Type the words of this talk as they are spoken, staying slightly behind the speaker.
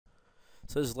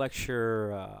So this is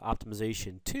lecture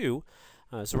optimization 2.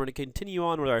 So we're going to continue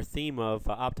on with our theme of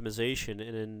optimization,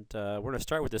 and we're going to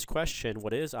start with this question: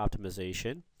 what is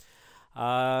optimization?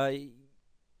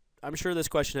 I'm sure this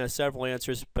question has several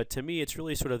answers, but to me it's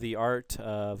really sort of the art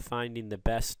of finding the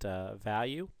best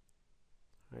value.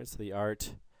 It's the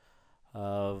art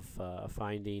of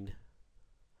finding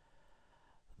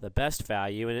the best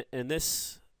value, and in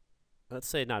this, let's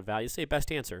say not value, let's say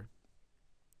best answer.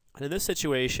 And in this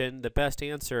situation, the best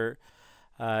answer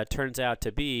turns out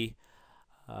to be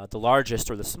the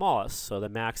largest or the smallest, so the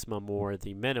maximum or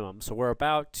the minimum. So we're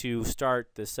about to start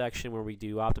this section where we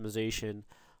do optimization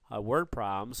word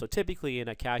problems. So typically in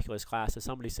a calculus class, if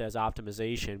somebody says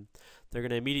optimization, they're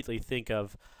going to immediately think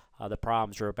of the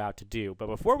problems you're about to do. But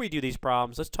before we do these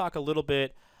problems, let's talk a little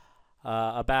bit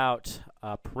about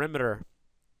perimeter,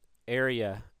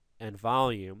 area, and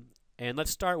volume. And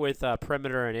let's start with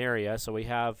perimeter and area. So we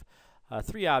have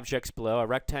three objects below: a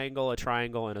rectangle, a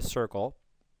triangle, and a circle.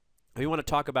 We want to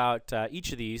talk about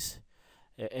each of these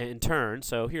in turn.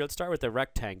 So here, let's start with the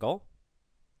rectangle.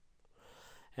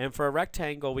 And for a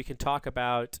rectangle, we can talk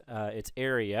about its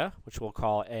area, which we'll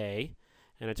call A,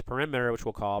 and its perimeter, which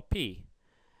we'll call P.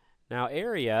 Now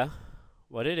area,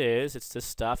 what it is, it's this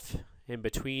stuff in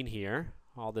between here,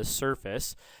 all this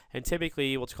surface, and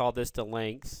typically we'll call this the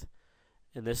length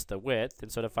and this the width. And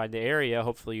so to find the area,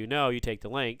 hopefully you know, you take the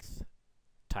length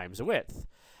times the width.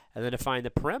 And then to find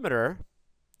the perimeter,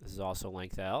 this is also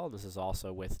length L, this is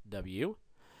also width W.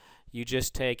 You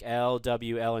just take L,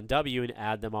 W, L, and W and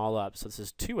add them all up. So this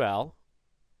is 2L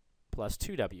plus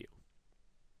 2W.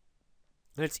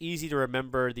 And it's easy to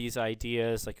remember these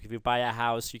ideas. Like if you buy a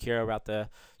house, you care about the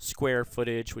square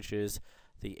footage, which is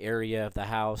the area of the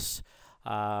house.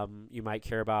 You might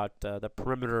care about the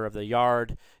perimeter of the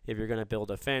yard if you're going to build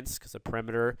a fence, because the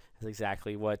perimeter is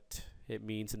exactly what it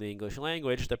means in the English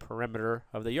language, the perimeter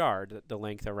of the yard, the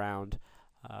length around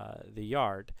the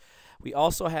yard. We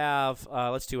also have,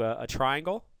 let's do a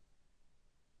triangle.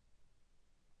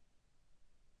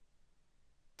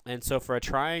 And so for a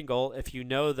triangle, if you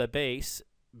know the base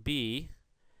B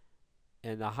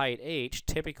and the height H,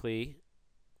 typically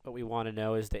what we want to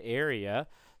know is the area.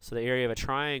 So the area of a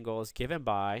triangle is given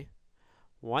by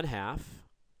 1/2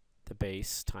 the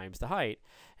base times the height.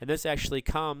 And this actually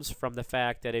comes from the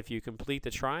fact that if you complete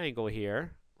the triangle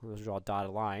here, those are all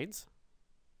dotted lines,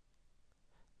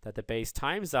 that the base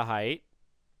times the height,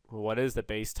 well, what is the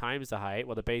base times the height?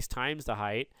 Well, the base times the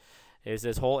height is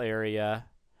this whole area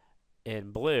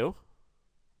in blue.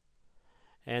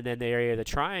 And then the area of the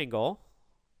triangle,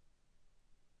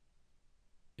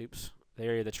 the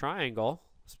area of the triangle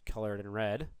is colored in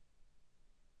red.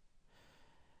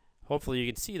 Hopefully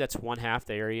you can see that's 1/2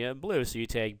 the area in blue. So you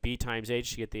take B times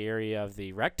H to get the area of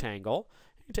the rectangle.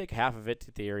 You take half of it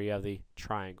to the area of the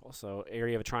triangle. So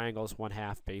area of a triangle is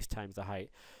 1/2 base times the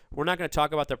height. We're not going to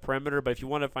talk about the perimeter, but if you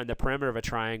want to find the perimeter of a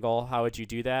triangle, how would you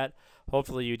do that?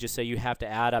 Hopefully you just say you have to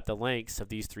add up the lengths of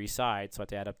these three sides. So I have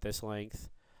to add up this length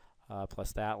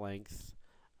plus that length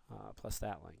plus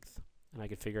that length. And I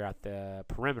can figure out the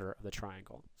perimeter of the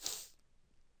triangle.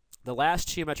 The last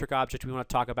geometric object we want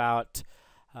to talk about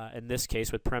in this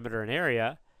case with perimeter and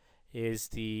area is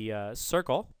the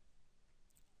circle.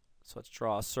 So let's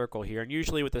draw a circle here. And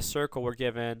usually with the circle we're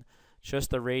given just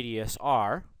the radius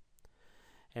r.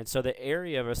 And so the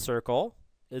area of a circle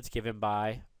is given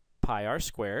by pi r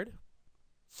squared.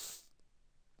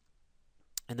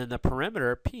 And then the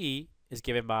perimeter P is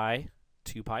given by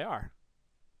 2 pi r.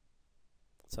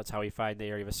 So that's how we find the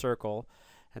area of a circle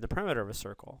and the perimeter of a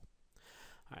circle.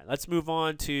 All right, let's move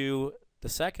on to the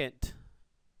second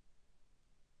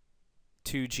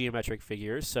two geometric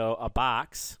figures. So a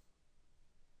box.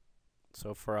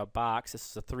 So for a box, this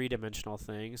is a three-dimensional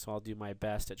thing, so I'll do my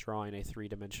best at drawing a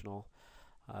three-dimensional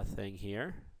thing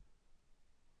here.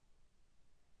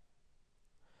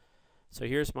 So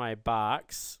here's my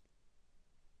box.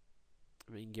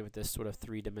 We can give it this sort of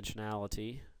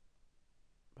three-dimensionality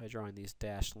by drawing these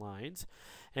dashed lines.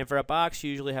 And for a box,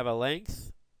 you usually have a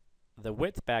length, the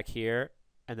width back here,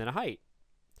 and then a height.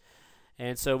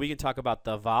 And so we can talk about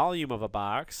the volume of a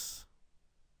box.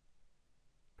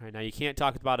 Right, now you can't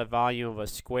talk about a volume of a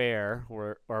square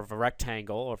or of a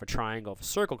rectangle or of a triangle, of a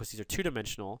circle, because these are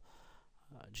two-dimensional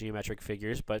geometric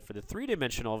figures. But for the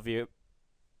three-dimensional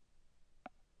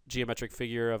geometric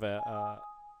figure of a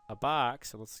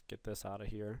box, and let's get this out of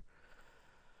here.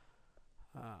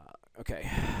 Okay,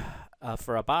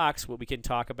 for a box, what we can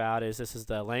talk about is this is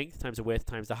the length times the width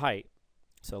times the height.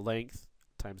 So length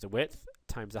times the width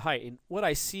times the height. And what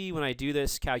I see when I do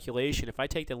this calculation, if I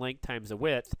take the length times the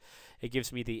width, it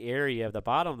gives me the area of the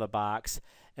bottom of the box.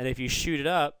 And if you shoot it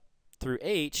up through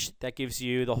h, that gives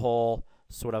you the whole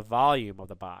sort of volume of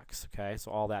the box. Okay,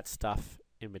 so all that stuff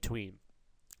in between.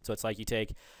 So it's like you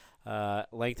take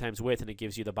length times width, and it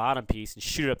gives you the bottom piece, and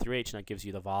shoot it up through h, and that gives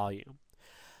you the volume.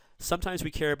 Sometimes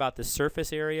we care about the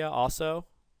surface area also.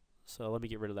 So let me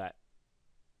get rid of that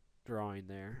drawing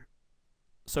there.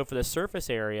 So for the surface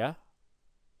area,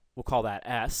 we'll call that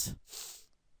S.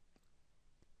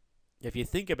 If you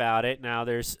think about it, now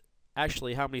there's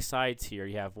actually how many sides here?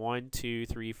 You have 1, 2,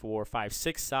 3, 4, 5,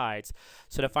 6 sides.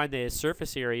 So to find the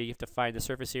surface area, you have to find the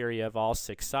surface area of all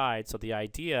 6 sides. So the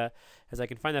idea is I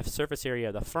can find the surface area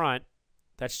of the front.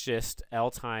 That's just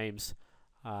L times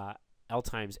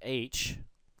H.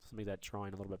 Let's make that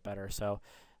drawing a little bit better. So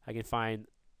I can find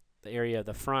the area of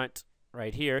the front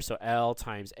right here. So L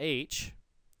times H.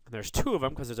 And there's 2 of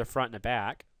them because there's a front and a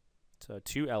back. So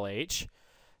 2LH.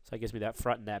 So that gives me that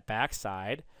front and that back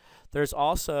side. There's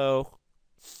also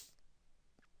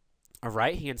a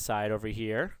right-hand side over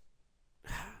here.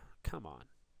 Come on.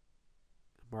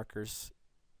 Markers.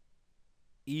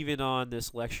 Even on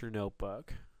this lecture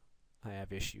notebook, I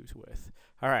have issues with.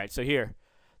 All right, so here.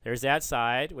 There's that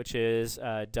side, which is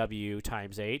W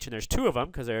times H. And there's 2 of them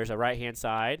because there's a right-hand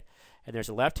side and there's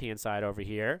a left-hand side over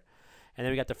here. And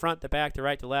then we got the front, the back, the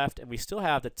right, the left, and we still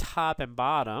have the top and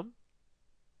bottom.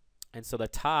 And so the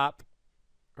top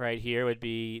right here would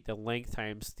be the length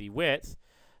times the width.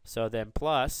 So then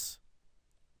plus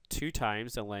 2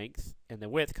 times the length and the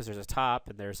width, because there's a top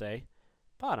and there's a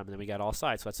bottom. And then we got all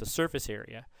sides. So that's the surface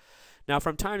area. Now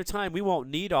from time to time, we won't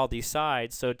need all these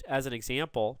sides. So as an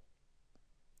example,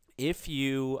 if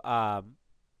your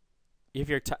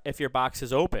box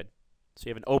is open, so you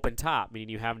have an open top, meaning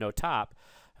you have no top,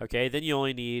 okay, then you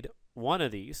only need one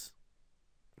of these.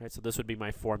 Right, so this would be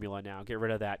my formula now. Get rid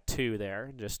of that 2 there,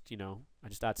 and just,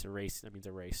 that's erase. That means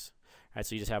erase. All right,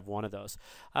 so you just have one of those.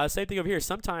 Same thing over here.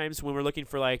 Sometimes when we're looking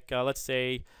for, like, let's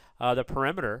say the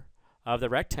perimeter of the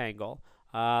rectangle,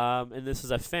 and this is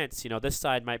a fence, this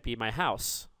side might be my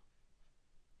house.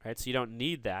 Right, so you don't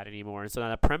need that anymore. And so now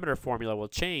the perimeter formula will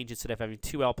change. Instead of having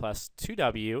 2L plus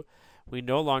 2W, we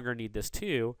no longer need this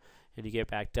 2, and you get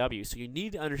back W. So you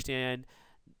need to understand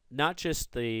not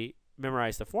just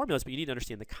memorize the formulas, but you need to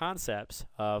understand the concepts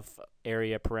of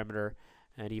area, perimeter,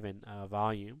 and even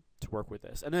volume to work with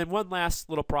this. And then one last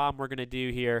little problem we're going to do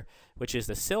here, which is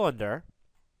the cylinder.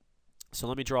 So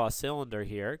let me draw a cylinder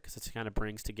here, because it kind of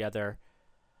brings together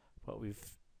what the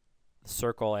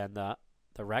circle and the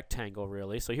rectangle,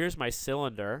 really. So here's my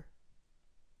cylinder,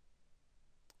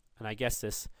 and I guess I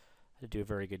did do a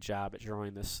very good job at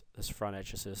drawing this front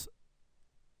edge. This is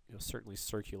certainly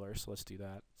circular, so let's do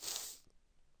that.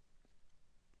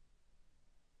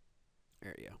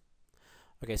 There you go.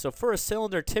 Okay, so for a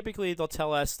cylinder, typically they'll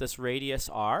tell us this radius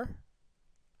R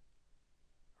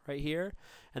right here,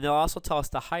 and they'll also tell us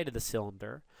the height of the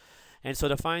cylinder. And so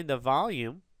to find the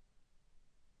volume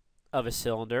of a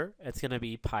cylinder, it's going to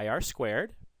be pi r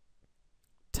squared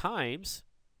times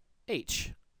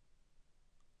h.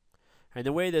 And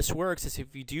the way this works is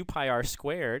if you do pi r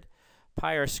squared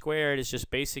is just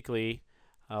basically,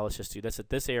 let's just do this at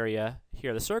this area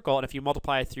here, the circle, and if you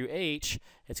multiply it through h,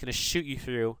 it's going to shoot you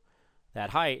through that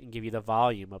height and give you the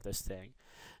volume of this thing.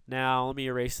 Now let me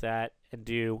erase that and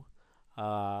do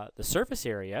the surface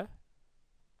area.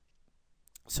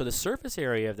 So the surface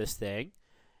area of this thing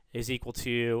is equal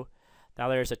to, now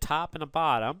there's a top and a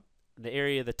bottom. And the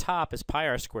area of the top is pi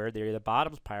r squared. The area of the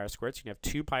bottom is pi r squared. So you can have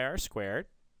 2 pi r squared.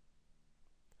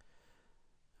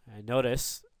 And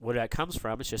notice where that comes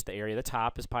from. It's just the area of the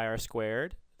top is pi r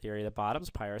squared. The area of the bottom is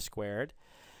pi r squared.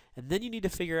 And then you need to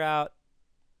figure out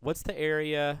what's the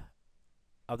area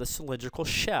of the cylindrical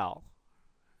shell.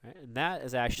 Right? And that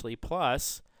is actually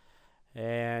plus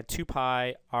 2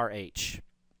 pi rh.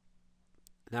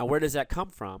 Now where does that come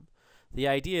from? The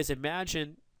idea is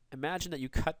imagine that you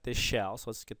cut this shell. So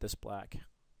let's get this black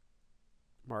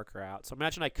marker out. So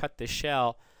imagine I cut this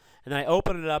shell and then I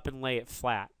open it up and lay it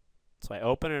flat. So I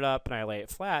open it up and I lay it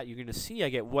flat. You're going to see I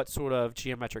get what sort of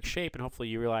geometric shape, and hopefully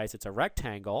you realize it's a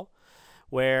rectangle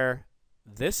where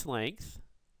this length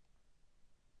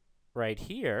right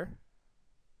here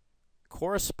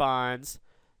corresponds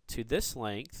to this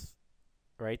length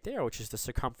right there, which is the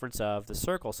circumference of the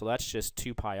circle. So that's just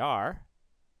 2 pi r.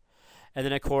 And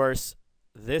then, of course,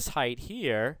 this height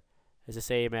here is the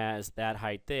same as that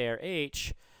height there,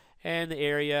 h. And the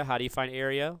area, how do you find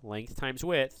area? Length times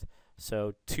width.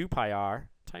 So 2 pi r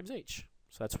times h.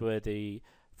 So that's where the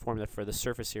formula for the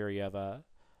surface area of a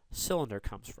cylinder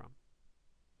comes from.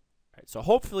 Right, so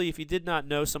hopefully if you did not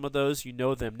know some of those, you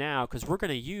know them now, because we're going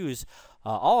to use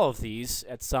all of these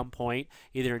at some point,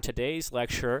 either in today's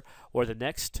lecture or the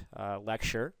next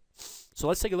lecture. So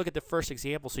let's take a look at the first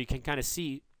example so you can kind of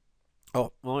see.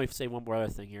 Oh, well, let me say one more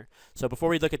other thing here. So before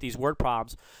we look at these word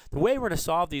problems, the way we're going to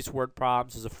solve these word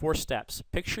problems is 4 steps.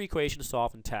 Picture, equation,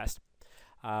 solve, and test.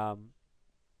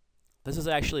 This is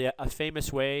actually a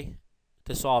famous way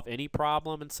to solve any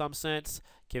problem in some sense,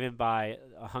 given by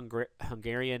a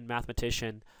Hungarian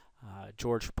mathematician,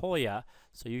 George Polya.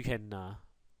 So you can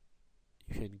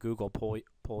Google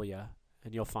Polya,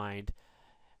 and you'll find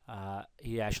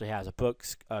he actually has a book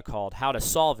called How to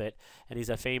Solve It, and he's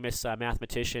a famous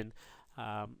mathematician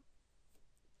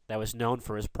that was known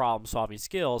for his problem-solving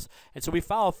skills. And so we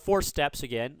follow 4 steps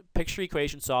again: picture,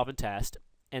 equation, solve, and test.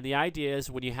 And the idea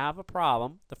is when you have a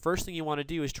problem, the first thing you want to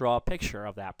do is draw a picture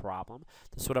of that problem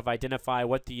to sort of identify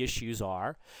what the issues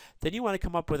are. Then you want to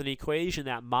come up with an equation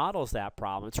that models that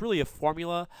problem. It's really a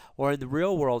formula, or in the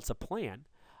real world, it's a plan.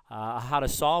 How to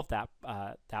solve that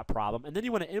problem, and then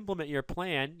you want to implement your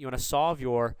plan. You want to solve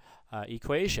your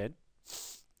equation.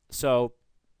 So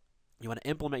you want to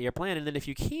implement your plan, and then if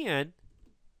you can,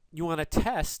 you want to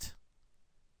test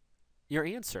your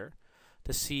answer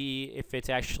to see if it's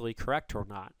actually correct or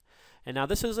not. And now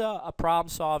this is a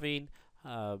problem-solving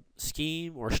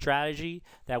scheme or strategy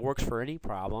that works for any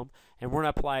problem, and we're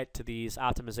going to apply it to these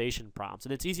optimization problems.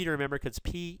 And it's easy to remember because it's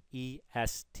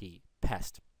P-E-S-T,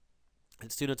 PEST.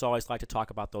 And students always like to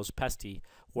talk about those pesty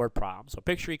word problems. So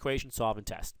picture, equation, solve, and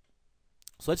test.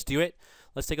 So let's do it.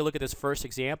 Let's take a look at this first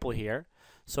example here.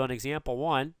 So in example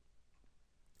 1,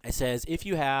 it says if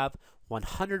you have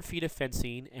 100 feet of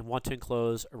fencing and want to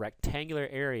enclose a rectangular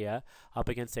area up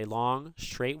against a long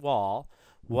straight wall,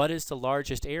 what is the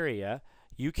largest area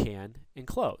you can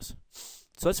enclose?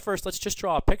 So let's just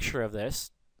draw a picture of this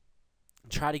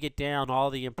and try to get down all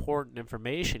the important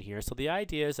information here. So the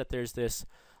idea is that there's this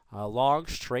long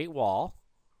straight wall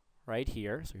right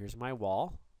here. So here's my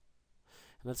wall,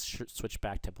 and let's switch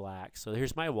back to black. So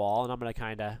here's my wall, and I'm going to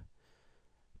kind of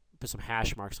put some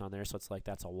hash marks on there so it's like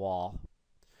that's a wall.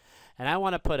 And I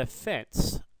want to put a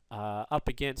fence up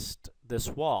against this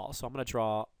wall. So I'm going to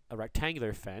draw a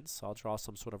rectangular fence. So I'll draw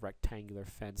some sort of rectangular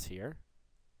fence here.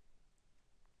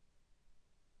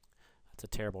 That's a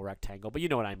terrible rectangle, but you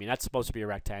know what I mean. That's supposed to be a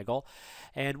rectangle.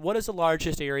 And what is the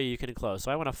largest area you can enclose?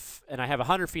 So I want to, and I have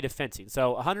 100 feet of fencing.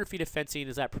 So 100 feet of fencing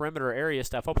is that perimeter area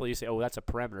stuff. Hopefully you say, oh, that's a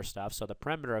perimeter stuff. So the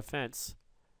perimeter of fence,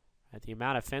 the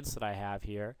amount of fence that I have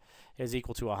here, is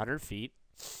equal to 100 feet.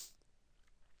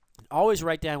 Always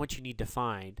write down what you need to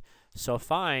find. So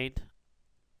find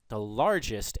the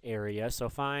largest area. So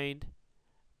find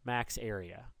max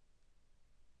area.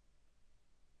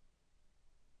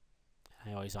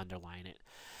 I always underline it.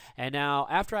 And now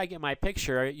after I get my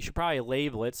picture, you should probably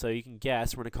label it so you can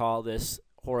guess. We're going to call this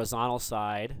horizontal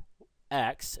side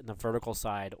X and the vertical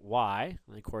side Y.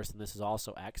 And of course, then this is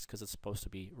also X because it's supposed to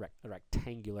be a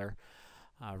rectangular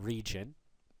region.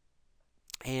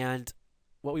 And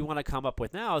what we want to come up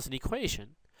with now is an equation.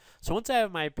 So once I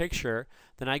have my picture,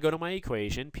 then I go to my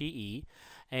equation, PE,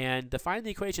 and to find the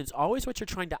equation is always what you're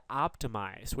trying to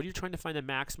optimize. What are you trying to find the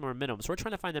maximum or minimum? So we're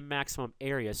trying to find the maximum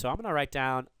area. So I'm going to write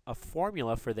down a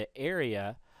formula for the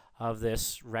area of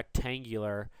this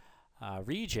rectangular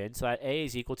region. So that A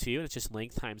is equal to, and it's just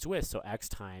length times width, so X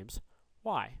times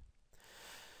Y.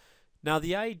 Now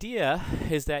the idea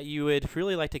is that you would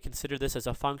really like to consider this as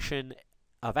a function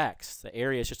of X. The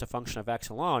area is just a function of X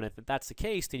alone. If that's the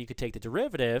case, then you could take the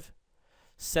derivative,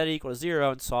 set it equal to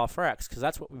 0, and solve for X, because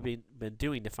that's what we've been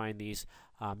doing to find these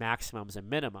maximums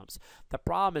and minimums. The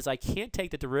problem is I can't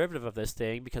take the derivative of this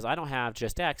thing because I don't have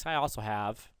just X, I also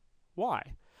have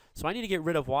Y. So I need to get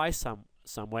rid of Y some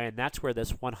way, and that's where this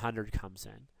 100 comes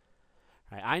in.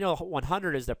 Right, I know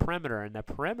 100 is the perimeter, and the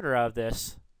perimeter of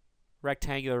this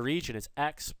rectangular region is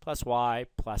X plus Y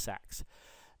plus X.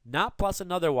 Not plus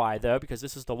another Y, though, because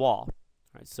this is the wall.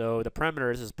 Right, so the perimeter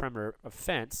is this perimeter of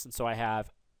fence, and so I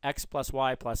have X plus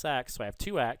Y plus X, so I have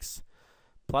 2X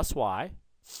plus Y.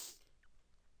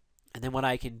 And then what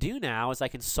I can do now is I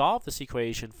can solve this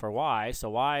equation for Y.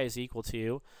 So Y is equal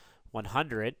to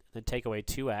 100, then take away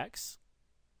 2X.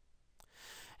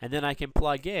 And then I can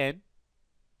plug in,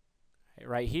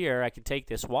 right here, I can take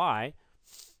this Y,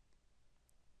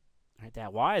 right,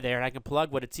 that Y there, and I can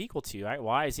plug what it's equal to. Right?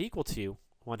 Y is equal to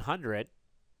 100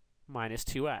 minus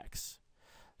 2X.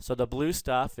 So the blue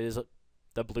stuff is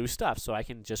the blue stuff, so I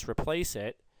can just replace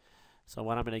it. So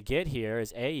what I'm going to get here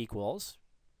is A equals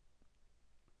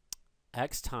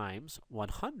X times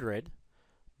 100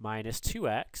 minus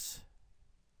 2X,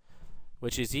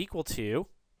 which is equal to,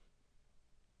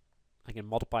 I can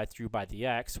multiply through by the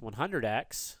X,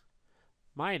 100X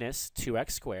minus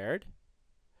 2X squared.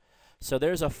 So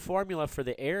there's a formula for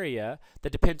the area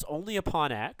that depends only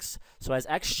upon x. So as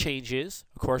x changes,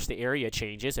 of course the area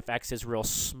changes. If x is real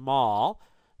small,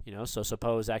 so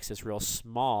suppose x is real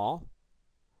small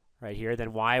right here,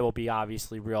 then y will be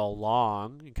obviously real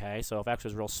long. Okay, so if x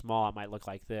was real small, it might look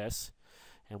like this,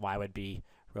 and y would be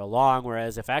real long.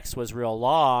 Whereas if x was real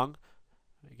long,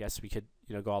 I guess we could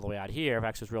go all the way out here. If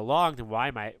x was real long, then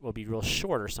y will be real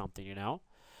short or something,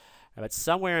 But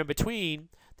somewhere in between,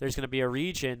 there's going to be a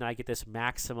region I get this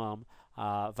maximum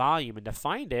volume. And to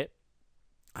find it,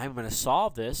 I'm going to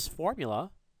solve this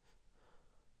formula.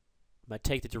 I'm going to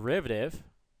take the derivative.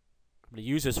 I'm going to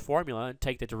use this formula and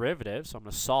take the derivative. So I'm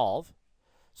going to solve.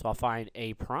 So I'll find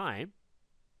a prime,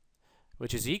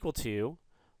 which is equal to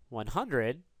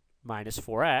 100 minus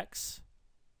 4x.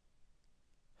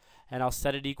 And I'll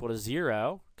set it equal to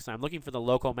 0 because I'm looking for the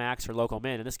local max or local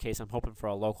min. In this case, I'm hoping for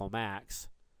a local max.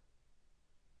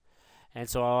 And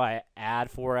so I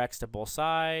add 4x to both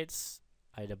sides.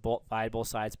 I divide both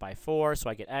sides by 4, so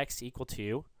I get x equal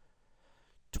to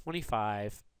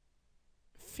 25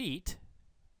 feet.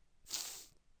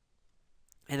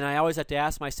 And then I always have to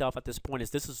ask myself at this point,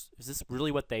 is this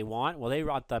really what they want? Well, they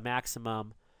want the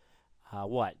maximum,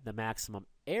 the maximum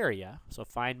area. So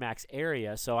find max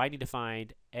area. So I need to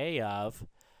find a of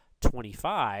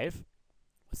 25.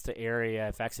 What's the area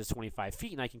if x is 25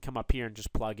 feet? And I can come up here and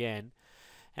just plug in.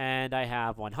 And I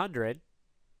have 100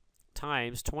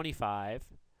 times 25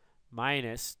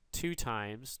 minus 2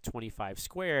 times 25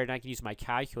 squared. And I can use my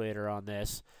calculator on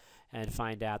this and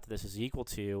find out that this is equal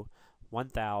to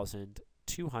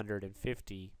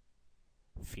 1,250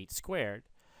 feet squared.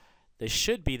 This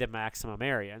should be the maximum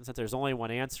area. And since there's only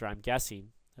one answer, I'm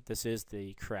guessing that this is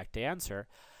the correct answer.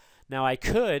 Now I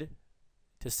could,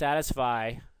 to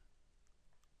satisfy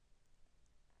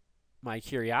my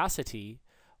curiosity,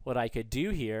 what I could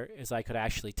do here is I could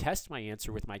actually test my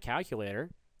answer with my calculator.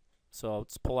 So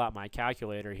let's pull out my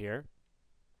calculator here.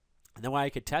 And the way I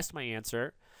could test my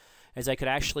answer is I could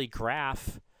actually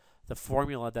graph the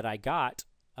formula that I got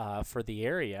for the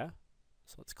area.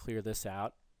 So let's clear this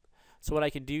out. So what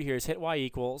I can do here is hit y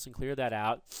equals and clear that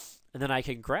out. And then I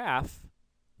can graph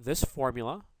this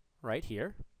formula right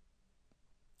here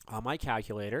on my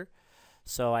calculator.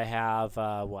 So I have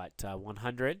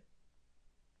 100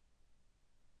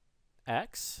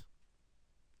 x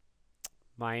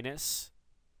minus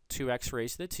 2x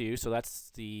raised to the 2. So that's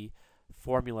the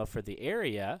formula for the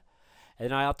area.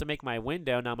 And then I have to make my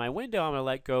window. Now my window I'm going to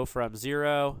let go from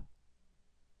 0. I'm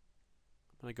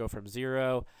going to go from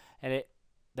 0. And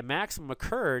the maximum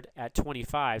occurred at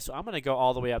 25. So I'm going to go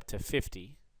all the way up to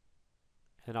 50.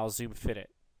 And I'll zoom fit it.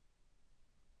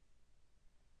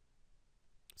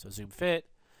 So zoom fit.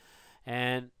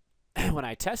 And when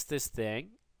I test this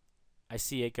thing, I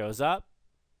see it goes up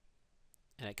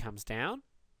and it comes down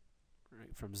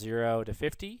right, from 0 to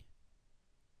 50.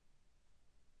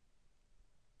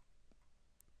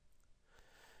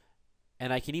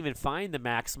 And I can even find the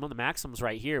maximum. The maximum's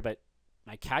right here, but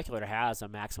my calculator has a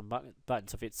maximum button.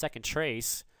 So if it's second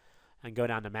trace and go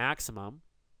down to maximum,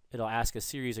 it'll ask a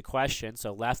series of questions.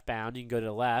 So left bound, you can go to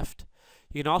the left.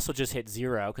 You can also just hit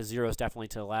 0 because 0 is definitely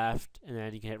to the left. And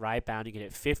then you can hit right bound. You can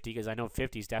hit 50 because I know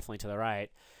 50 is definitely to the right.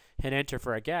 Hit enter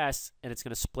for a guess, and it's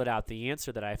going to split out the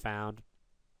answer that I found,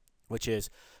 which is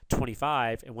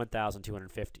 25 and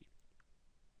 1,250.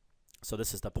 So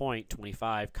this is the point,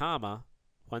 25, comma,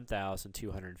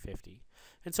 1,250.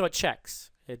 And so it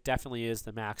checks. It definitely is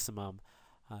the maximum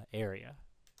area.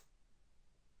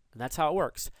 And that's how it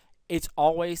works. It's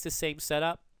always the same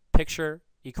setup. Picture,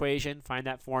 equation, find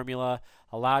that formula.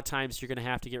 A lot of times you're going to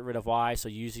have to get rid of y, so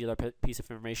use the other piece of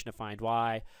information to find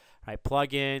y. Right,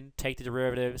 plug in, take the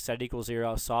derivative, set it equals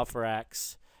 0, solve for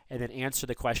x, and then answer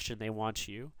the question they want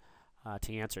you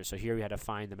to answer. So here we had to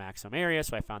find the maximum area,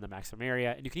 so I found the maximum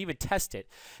area. And you can even test it.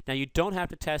 Now you don't have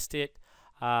to test it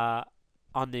on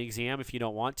the exam if you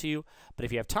don't want to, but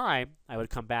if you have time, I would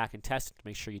come back and test it to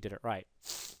make sure you did it right.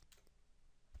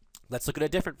 Let's look at a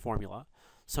different formula.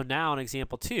 So now in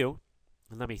example 2,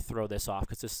 and let me throw this off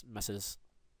because this messes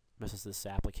this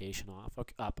application off.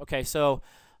 Okay, so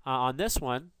on this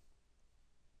one,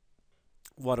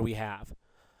 what do we have?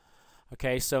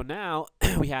 Okay, so now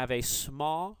we have a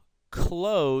small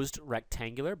closed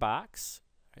rectangular box,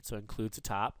 right, so it includes the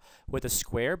top, with a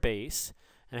square base,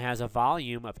 and it has a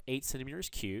volume of 8 centimeters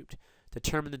cubed.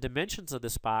 Determine the dimensions of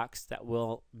this box that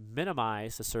will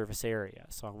minimize the surface area.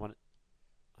 So I want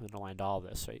to underline all of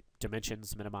this, right?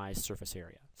 Dimensions, minimize surface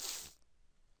area.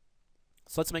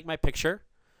 So let's make my picture.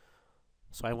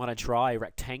 So I want to draw a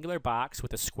rectangular box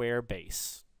with a square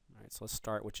base. All right, so let's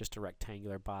start with just a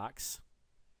rectangular box.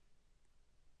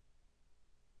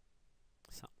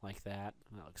 Something like that.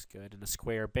 That looks good. And the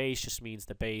square base just means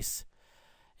the base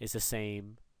is the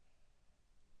same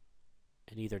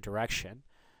in either direction.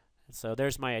 And so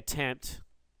there's my attempt,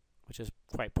 which is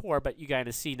quite poor, but you kind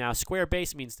of see now square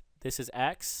base means this is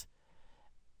x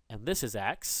and this is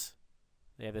x.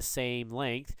 They have the same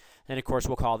length. And of course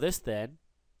we'll call this then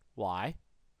y.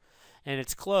 And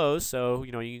it's closed, so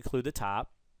you include the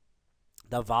top.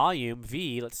 The volume,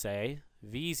 V, let's say,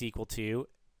 V is equal to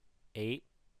 8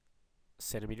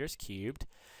 centimeters cubed.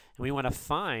 And we want to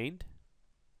find,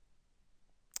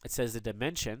 it says the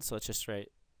dimension, so let's just write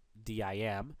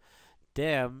dim.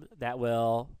 Dim, that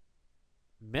will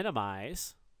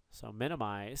minimize, so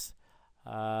minimize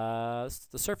the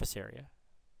surface area.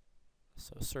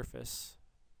 So surface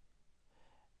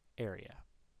area.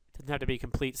 Doesn't have to be a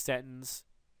complete sentence.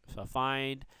 So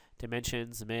find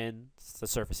dimensions, min, the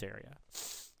surface area.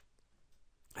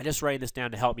 I just write this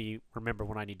down to help me remember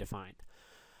what I need to find.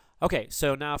 Okay,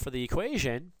 so now for the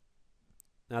equation,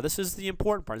 now this is the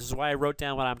important part. This is why I wrote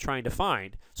down what I'm trying to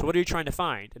find. So what are you trying to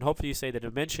find? And hopefully you say the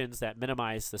dimensions that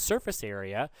minimize the surface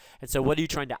area. And so what are you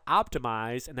trying to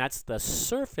optimize? And that's the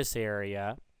surface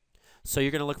area. So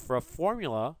you're going to look for a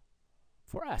formula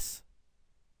for S.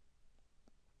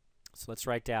 So let's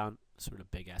write down sort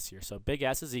of big S here. So big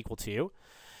S is equal to,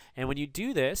 and when you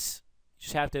do this, you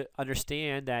just have to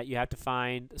understand that you have to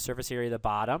find the surface area of the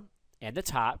bottom and the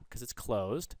top because it's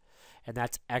closed, and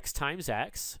that's x times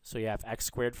x. So you have x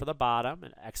squared for the bottom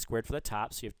and x squared for the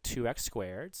top, so you have 2x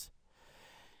squareds.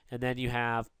 And then you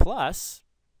have plus,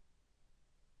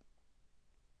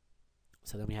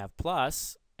 so then we have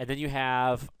plus, and then you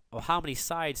have, well, how many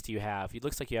sides do you have? It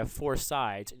looks like you have 4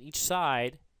 sides, and each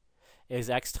side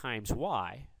is x times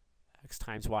y. X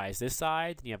times y is this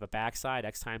side, and you have a back side,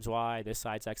 x times y, this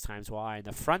side's x times y, and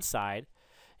the front side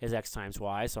is x times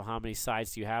y. So how many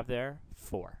sides do you have there?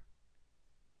 4.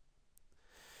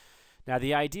 Now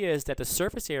the idea is that the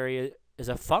surface area is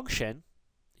a function.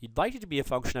 You'd like it to be a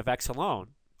function of x alone.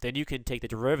 Then you can take the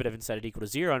derivative and set it equal to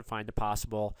 0 and find the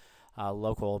possible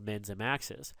local mins and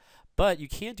maxes. But you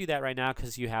can't do that right now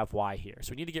because you have y here.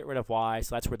 So we need to get rid of y,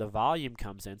 so that's where the volume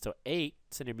comes in. So 8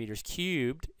 centimeters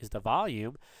cubed is the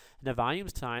volume, and the volume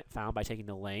is found by taking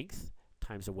the length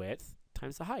times the width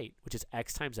times the height, which is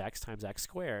x times x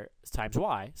squared times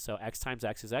y. So x times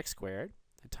x is x squared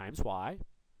and times y.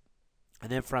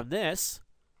 And then from this,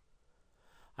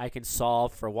 I can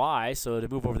solve for y. So to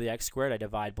move over the x squared, I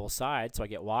divide both sides. So I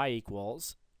get y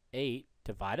equals 8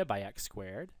 divided by x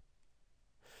squared.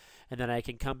 And then I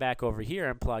can come back over here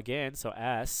and plug in. So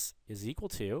S is equal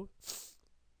to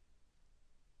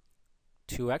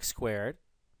 2x squared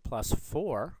plus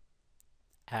 4x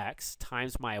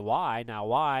times my y. Now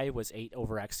y was 8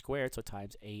 over x squared, so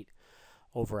times 8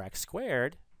 over x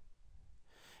squared.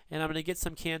 And I'm going to get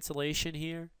some cancellation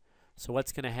here. So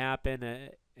what's going to happen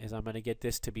is I'm going to get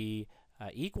this to be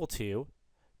equal to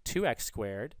 2x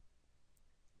squared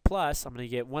plus, I'm going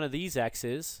to get one of these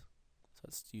x's. So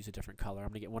let's use a different color. I'm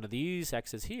going to get one of these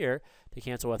x's here to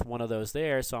cancel with one of those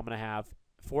there. So I'm going to have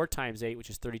 4 times 8, which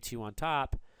is 32 on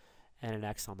top, and an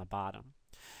x on the bottom.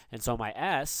 And so my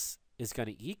S is going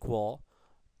to equal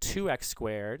 2x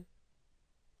squared,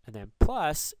 and then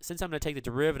plus, since I'm going to take the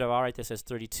derivative, I'll write this as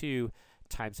 32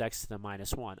 times x to the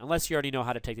minus 1. Unless you already know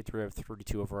how to take the derivative of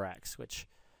 32 over x, which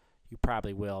you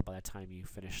probably will by the time you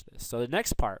finish this. So the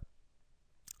next part,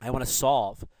 I want to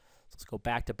solve. So let's go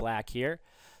back to black here.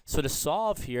 So to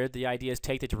solve here, the idea is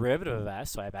take the derivative of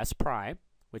s. So I have s prime,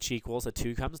 which equals, the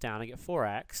 2 comes down, I get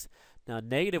 4x. Now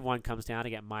negative 1 comes down, I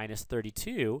get minus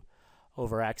 32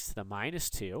 over x to the minus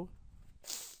 2.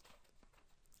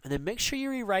 And then make sure you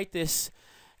rewrite this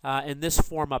in this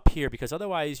form up here, because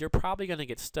otherwise you're probably going to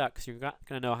get stuck because you're not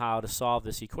going to know how to solve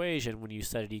this equation when you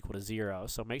set it equal to 0.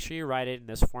 So make sure you write it in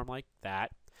this form like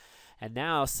that. And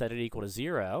now set it equal to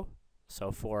 0.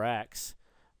 So 4x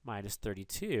minus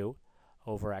 32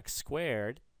 over x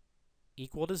squared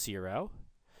equal to 0.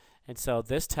 And so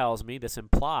this tells me, this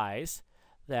implies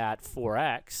that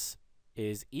 4x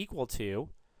is equal to,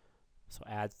 so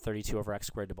add 32 over x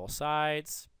squared to both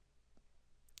sides.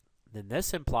 Then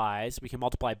this implies we can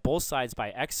multiply both sides by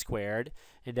x squared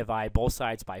and divide both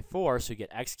sides by 4, so you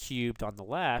get x cubed on the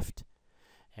left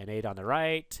and 8 on the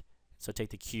right. So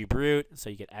take the cube root, so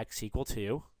you get x equal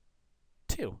to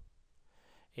 2.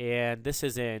 And this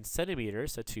is in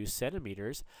centimeters, so 2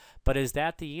 centimeters. But is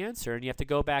that the answer? And you have to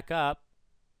go back up,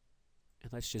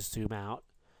 and let's just zoom out.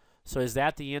 So is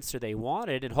that the answer they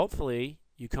wanted? And hopefully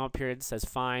you come up here and it says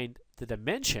find the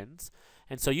dimensions.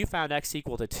 And so you found x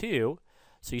equal to 2.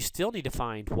 So you still need to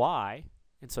find y.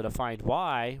 And so to find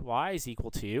y, y is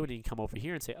equal to, and you can come over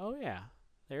here and say, oh yeah,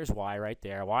 there's y right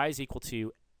there. Y is equal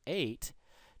to 8.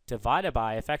 divided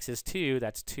by, if x is 2,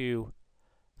 that's 2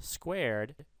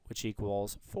 squared, which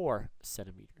equals 4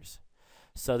 centimeters.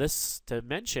 So this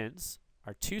dimensions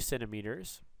are 2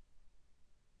 centimeters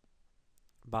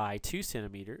by 2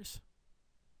 centimeters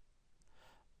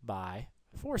by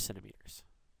 4 centimeters.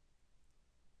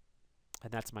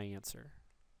 And that's my answer.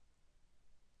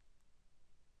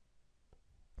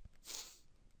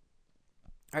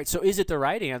 All right, so is it the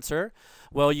right answer?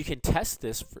 Well, you can test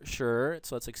this for sure.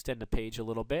 So let's extend the page a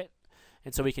little bit.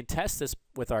 And so we can test this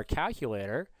with our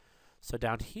calculator. So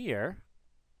down here,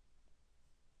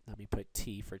 let me put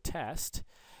T for test.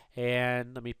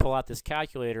 And let me pull out this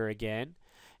calculator again.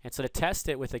 And so to test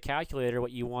it with a calculator,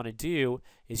 what you want to do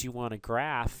is you want to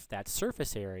graph that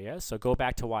surface area. So go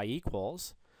back to y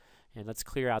equals. And let's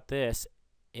clear out this.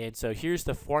 And so here's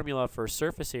the formula for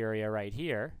surface area right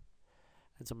here.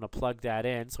 And so I'm going to plug that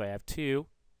in. So I have 2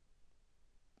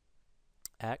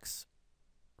 x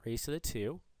raised to the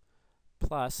 2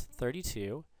 plus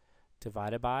 32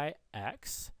 divided by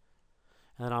x.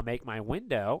 And then I'll make my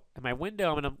window. And my window,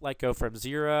 I'm going to let go from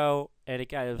 0. And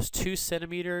it was 2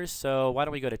 centimeters. So why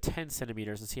don't we go to 10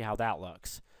 centimeters and see how that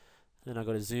looks. And then I'll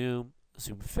go to zoom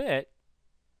fit.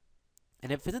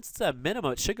 And if it's a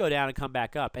minimum, it should go down and come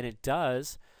back up. And it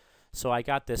does. So I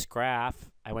got this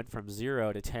graph. I went from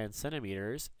 0 to 10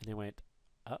 centimeters, and it went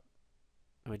up.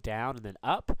 I went down and then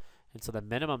up. And so the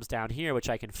minimum's down here, which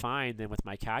I can find then with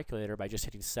my calculator by just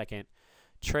hitting second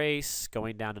trace,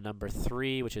 going down to number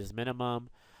 3, which is minimum.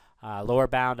 Lower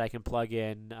bound, I can plug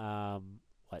in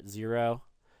 0,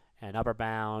 and upper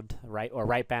bound,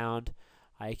 right bound,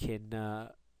 I can.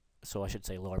 So I should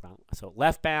say lower bound. So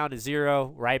left bound is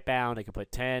 0, right bound I can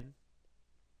put 10.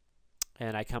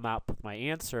 And I come out with my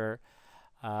answer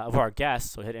of our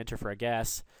guess. So hit enter for a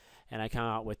guess, and I come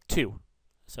out with 2.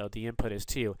 So the input is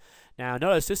 2. Now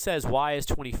notice this says y is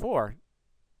 24.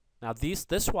 Now this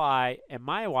y and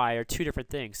my y are two different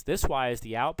things. This y is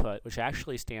the output, which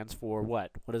actually stands for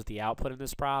what? What is the output in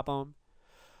this problem?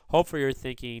 Hopefully you're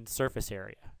thinking surface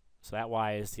area. So that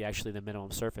y is actually the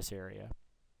minimum surface area,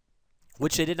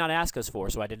 which they did not ask us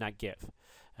for, so I did not give.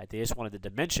 They just wanted the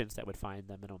dimensions that would find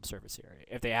the minimum surface area.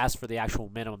 If they asked for the actual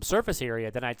minimum surface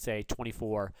area, then I'd say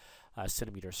 24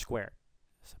 centimeters squared.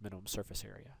 That's the minimum surface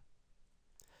area.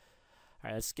 All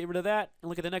right, let's get rid of that and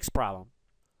look at the next problem.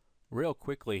 Real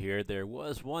quickly here, there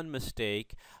was one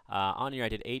mistake. On here I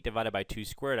did 8 divided by 2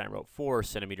 squared, and I wrote 4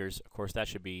 centimeters. Of course, that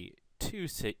should be 2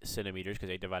 centimeters because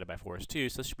 8 divided by 4 is 2.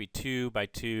 So this should be 2 by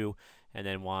 2, and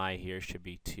then y here should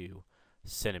be 2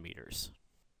 centimeters.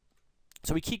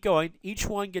 So we keep going. Each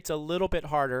one gets a little bit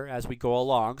harder as we go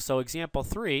along. So example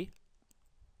 3,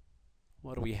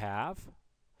 what do we have?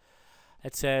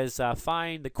 It says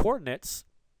find the coordinates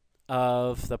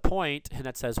of the point, and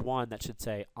that says 1, that should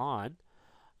say on,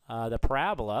 the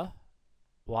parabola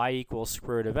y equals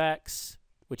square root of x,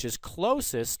 which is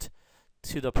closest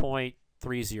to the point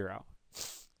 3, 0.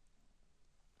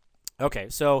 Okay,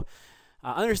 so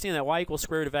understand that y equals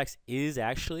square root of x is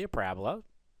actually a parabola,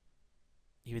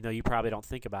 even though you probably don't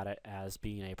think about it as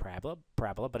being a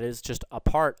parabola, but it is just a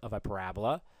part of a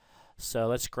parabola. So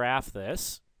let's graph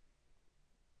this.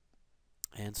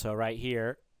 And so right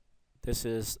here, this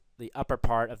is the upper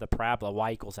part of the parabola,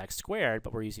 y equals x squared,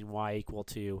 but we're using y equal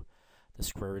to the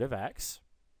square root of x.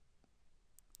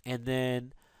 And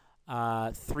then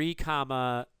 3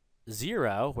 comma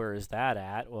 0, where is that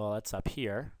at? Well, that's up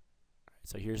here.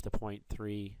 So here's the point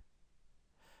 3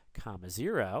 comma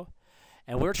 0.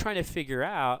 And we're trying to figure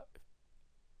out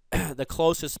the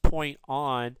closest point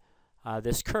on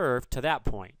this curve to that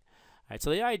point. All right,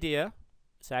 so the idea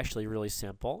is actually really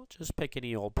simple. Just pick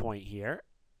any old point here,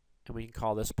 and we can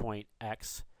call this point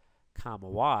x comma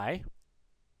y.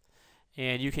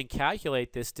 And you can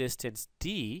calculate this distance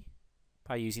d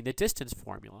by using the distance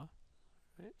formula.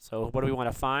 Right? So what do we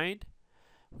want to find?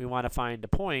 We want to find the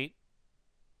point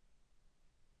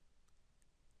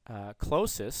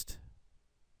closest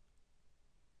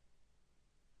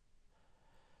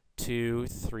to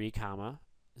 3 comma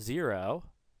 0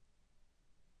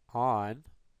 on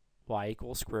y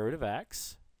equals square root of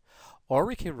x. Or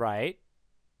we can write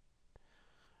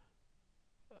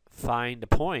find a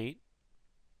point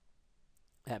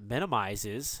that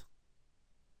minimizes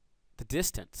the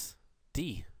distance,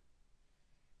 d.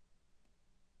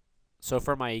 So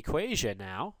for my equation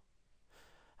now,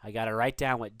 I got to write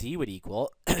down what d would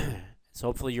equal. So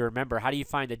hopefully you remember, how do you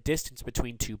find the distance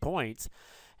between 2 points?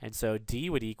 And so d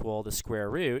would equal the square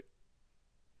root.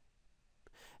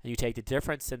 And you take the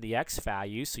difference in the x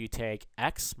value, so you take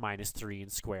x minus 3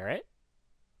 and square it,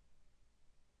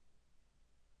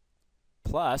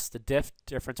 plus the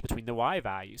difference between the y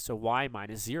value, so y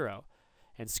minus 0,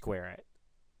 and square it.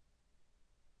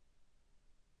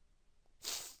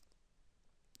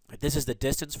 This is the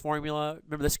distance formula.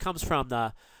 Remember, this comes from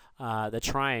the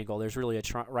triangle. There's really a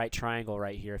right triangle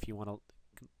right here if you want to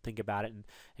think about it. And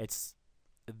it's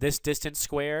this distance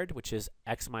squared, which is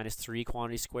x minus 3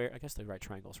 quantity squared. I guess the right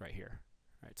triangle is right here.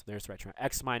 All right, so there's the right triangle.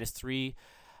 X minus 3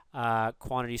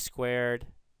 quantity squared.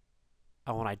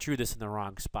 Oh, and I drew this in the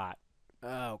wrong spot.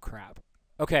 Oh, crap.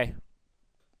 Okay,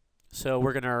 so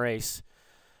we're going to erase.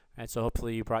 All right, so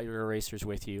hopefully you brought your erasers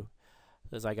with you,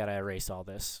 because I got to erase all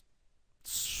this.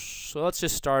 So let's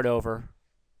just start over.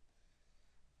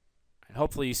 And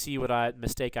hopefully you see what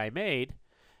mistake I made,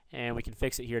 and we can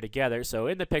fix it here together. So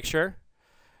in the picture,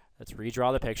 let's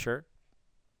redraw the picture.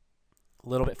 A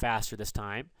little bit faster this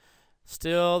time.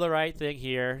 Still the right thing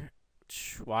here.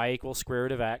 Y equals square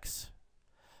root of x.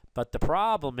 But the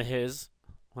problem is,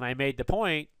 when I made the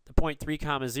point 3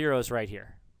 comma 0 is right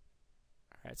here.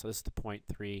 All right, so this is the point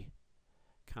 3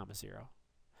 comma 0. All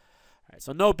right,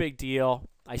 so no big deal.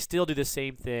 I still do the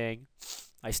same thing.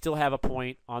 I still have a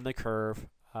point on the curve.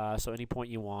 So any point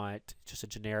you want, just a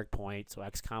generic point, so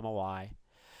x comma y.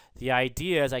 The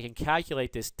idea is I can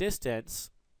calculate this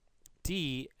distance,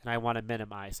 d, and I want to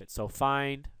minimize it. So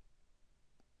find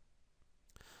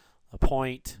a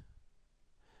point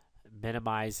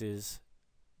minimizes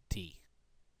d.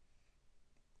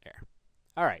 There.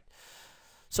 All right.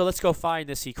 So let's go find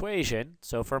this equation.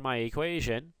 So for my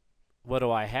equation, what do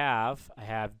I have? I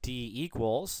have d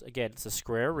equals, again, it's a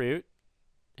square root,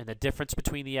 and the difference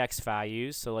between the x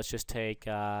values, so let's just take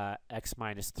x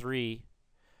minus 3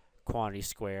 quantity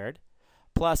squared,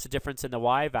 plus the difference in the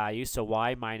y value, so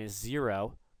y minus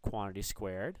 0 quantity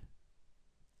squared.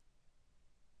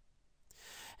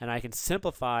 And I can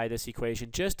simplify this equation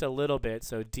just a little bit,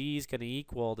 so d is going to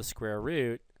equal the square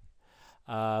root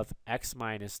of x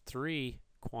minus 3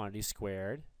 quantity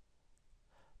squared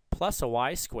plus a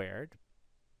y squared.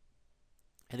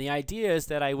 And the idea is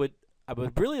that I would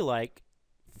really like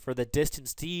for the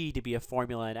distance d to be a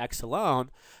formula in x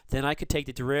alone. Then I could take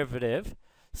the derivative,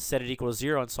 set it equal to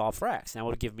 0, and solve for x. That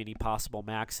would give me any possible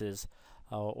maxes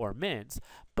or mins.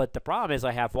 But the problem is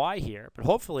I have y here. But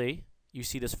hopefully you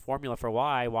see this formula for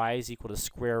y. Y is equal to the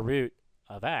square root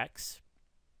of x.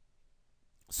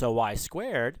 So y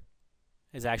squared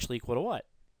is actually equal to what?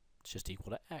 It's just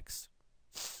equal to x.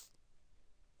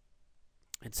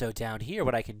 And so down here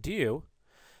what I can do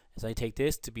is I take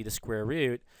this to be the square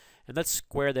root, and let's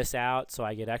square this out, so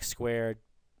I get x squared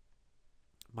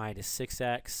minus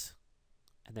 6x,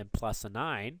 and then plus a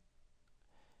 9,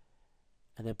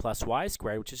 and then plus y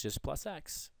squared, which is just plus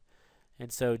x.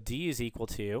 And so d is equal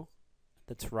to,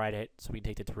 let's write it so we can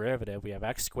take the derivative. We have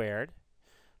x squared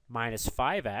minus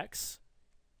 5x,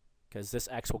 because this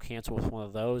x will cancel with one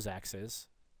of those x's,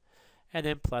 and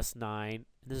then plus 9, and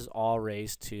this is all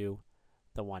raised to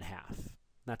the 1/2.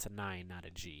 That's a 9, not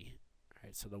a g. All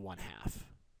right, so the 1/2.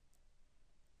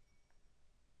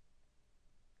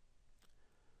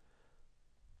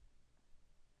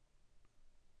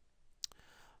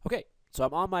 Okay, so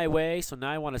I'm on my way. So now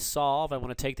I want to solve. I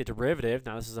want to take the derivative.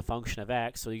 Now this is a function of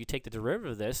x. So you take the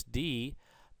derivative of this. D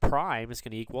prime is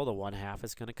going to equal the 1/2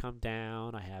 is going to come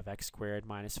down. I have x squared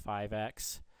minus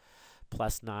 5x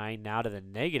plus 9 now to the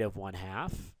negative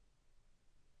 1/2.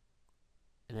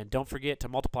 And then don't forget to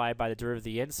multiply by the derivative of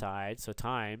the inside. So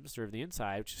times derivative of the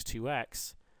inside, which is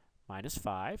 2x minus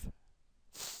 5.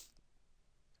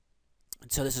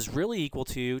 And so this is really equal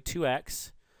to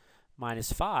 2x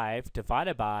minus 5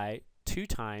 divided by 2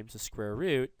 times the square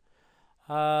root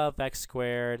of x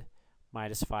squared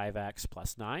minus 5x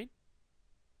plus 9.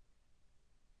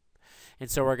 And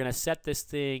so we're going to set this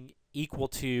thing equal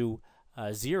to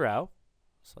 0.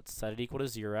 So let's set it equal to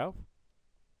 0.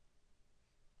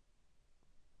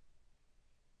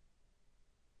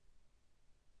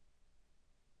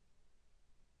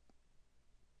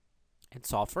 And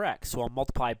solve for x. So I'll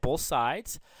multiply both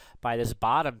sides by this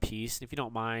bottom piece, if you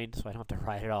don't mind, so I don't have to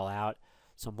write it all out.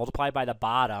 So multiply by the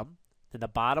bottom, then the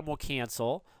bottom will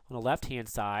cancel on the left-hand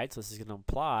side, so this is going to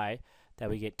imply that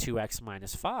we get 2x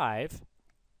minus 5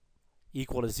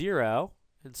 equal to 0,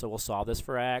 and so we'll solve this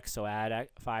for x, so add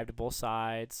 5 to both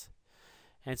sides,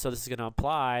 and so this is going to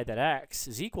imply that x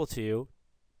is equal to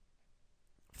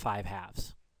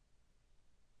 5/2.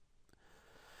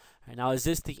 Right, now is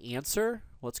this the answer?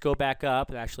 Let's go back up,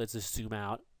 and actually let's just zoom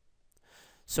out.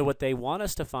 So what they want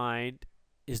us to find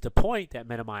is the point that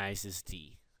minimizes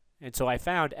d. And so I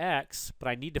found x, but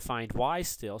I need to find y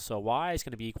still. So y is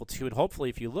going to be equal to, and hopefully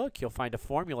if you look, you'll find a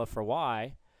formula for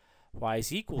y. Y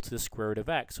is equal to the square root of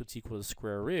x, so it's equal to the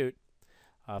square root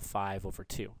of 5 over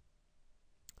 2.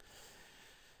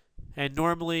 And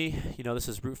normally, you know, this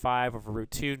is root 5 over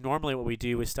root 2. Normally what we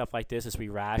do with stuff like this is we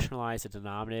rationalize the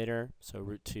denominator. So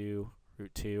root 2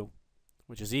 root 2,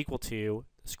 which is equal to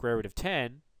the square root of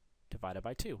 10 divided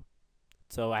by 2.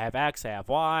 So I have x, I have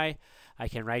y. I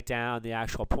can write down the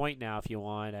actual point now if you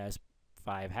want as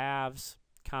 5/2,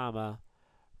 comma,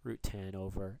 root 10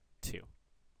 over 2.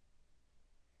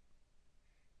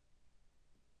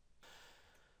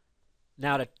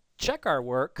 Now to check our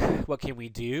work, what can we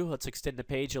do? Let's extend the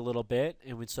page a little bit.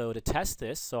 And so to test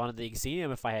this, so on the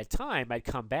exam, if I had time, I'd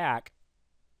come back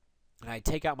and I'd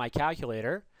take out my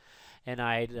calculator and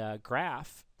I'd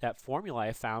graph that formula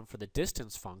I found for the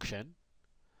distance function.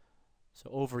 So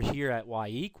over here at y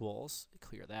equals,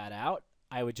 clear that out,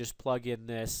 I would just plug in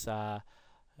this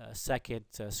second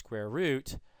square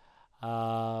root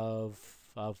of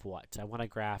what? I want to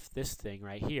graph this thing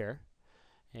right here.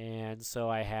 And so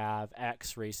I have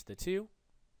x raised to the 2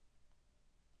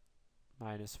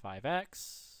 minus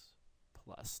 5x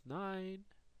plus 9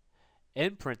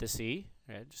 in parentheses,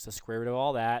 right, just the square root of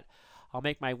all that. I'll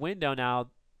make my window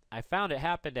now. I found it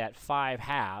happened at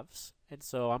 5/2, and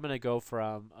so I'm going to go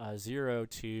from 0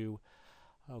 to,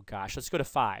 oh gosh, let's go to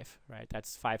 5, right?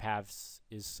 That's 5/2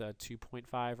 is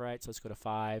 2.5, right? So let's go to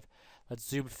 5. Let's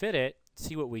zoom fit it,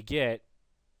 see what we get.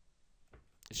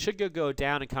 It should go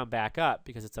down and come back up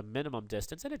because it's a minimum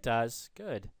distance, and it does.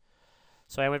 Good.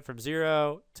 So I went from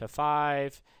 0 to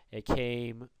 5. It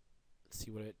came, let's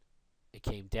see what it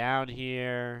came down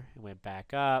here. It went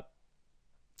back up.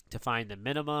 To find the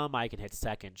minimum, I can hit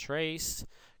second trace,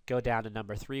 go down to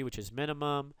number 3, which is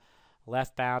minimum.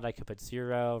 Left bound, I can put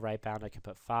 0. Right bound, I can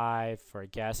put 5. For a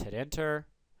guess, hit enter.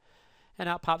 And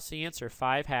out pops the answer,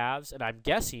 5/2. And I'm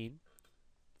guessing,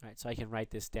 right, so I can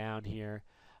write this down here.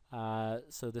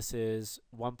 So this is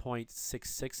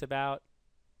 1.66 about.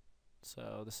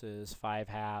 So this is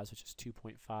 5/2, which is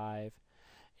 2.5.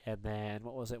 And then,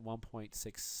 what was it,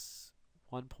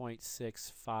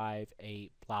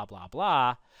 1.658, blah, blah,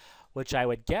 blah, which I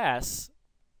would guess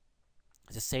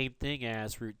is the same thing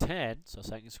as root 10, so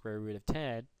second square root of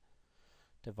 10,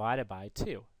 divided by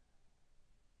 2.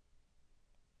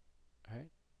 All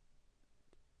right.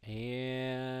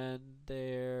 And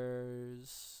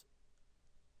there's...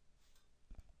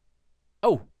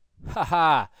 Oh!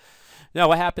 Haha! No,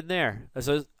 what happened there?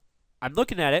 So I'm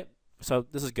looking at it, so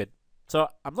this is good. So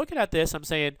I'm looking at this, I'm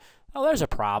saying, oh, there's a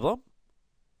problem.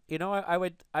 You know, I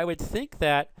would think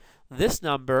that this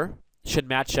number should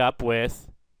match up with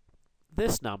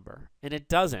this number, and it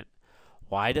doesn't.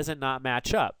 Why does it not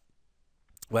match up?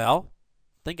 Well,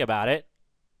 think about it.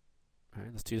 All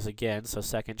right, let's do this again. So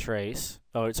second trace.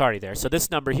 Oh, it's already there. So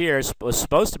this number here was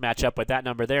supposed to match up with that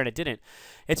number there, and it didn't.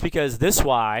 It's because this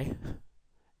y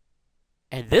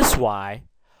and this y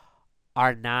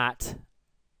are not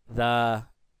the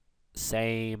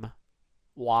same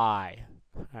y.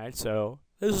 All right, so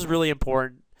this is really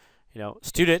important. You know,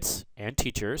 students and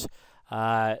teachers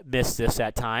miss this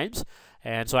at times.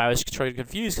 And so I was totally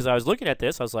confused because I was looking at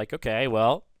this. I was like, okay,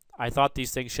 well, I thought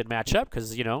these things should match up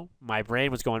because, you know, my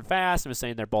brain was going fast and was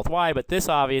saying they're both y. But this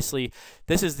obviously,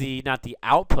 this is not the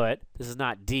output. This is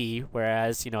not d.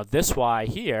 Whereas, you know, this y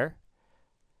here,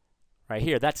 right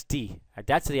here, that's d. Right,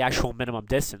 that's the actual minimum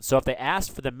distance. So if they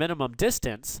asked for the minimum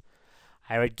distance,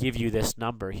 I would give you this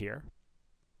number here.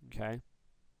 Okay.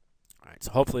 All right,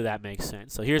 so hopefully that makes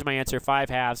sense. So here's my answer,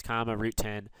 5/2, comma, root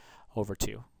 10 over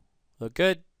 2. Look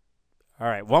good? All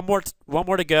right, one more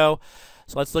to go.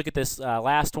 So let's look at this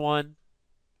last one.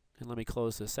 And let me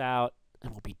close this out,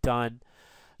 and we'll be done.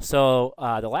 So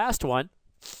the last one,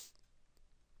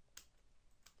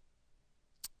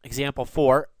 example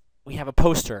 4, we have a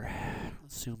poster.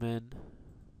 Let's zoom in.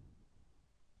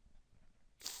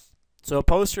 So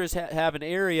posters have an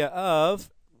area of,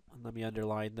 let me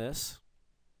underline this,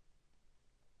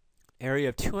 area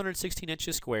of 216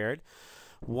 inches squared,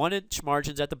 1-inch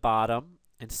margins at the bottom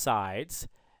and sides,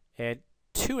 and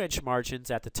 2-inch margins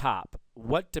at the top.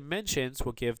 What dimensions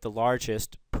will give the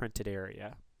largest printed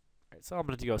area? All right, so I'm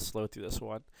going to go slow through this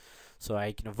one so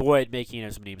I can avoid making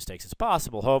as many mistakes as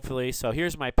possible, hopefully. So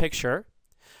here's my picture.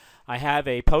 I have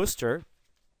a poster.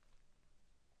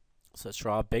 So let's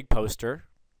draw a big poster.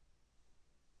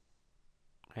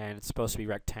 And it's supposed to be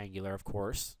rectangular, of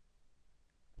course.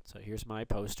 So here's my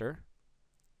poster.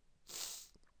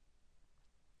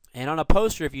 And on a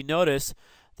poster, if you notice,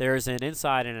 there's an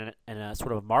inside and a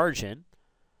sort of margin.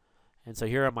 And so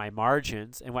here are my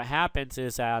margins. And what happens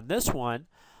is on this one,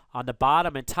 on the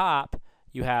bottom and top,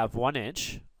 you have 1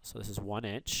 inch. So this is 1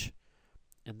 inch.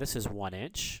 And this is 1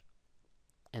 inch.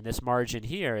 And this margin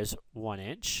here is 1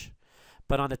 inch.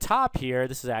 But on the top here,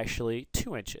 this is actually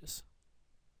 2 inches.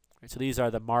 Right, so these are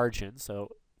the margins.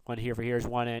 So one here for here is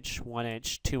 1 inch, 1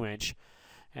 inch, 2 inch.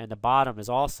 and the bottom is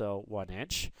also 1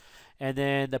 inch. And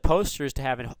then the poster is to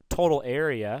have a total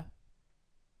area.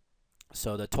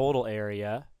 So the total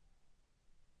area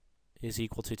is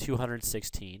equal to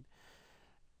 216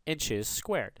 inches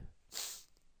squared.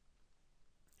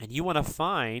 And you want to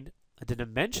find the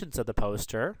dimensions of the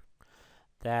poster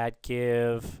that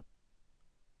give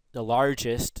the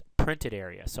largest printed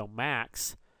area. So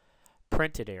max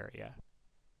printed area.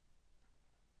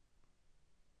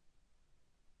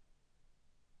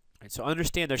 And so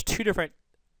understand there's two different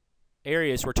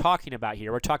areas we're talking about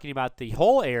here. We're talking about the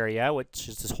whole area, which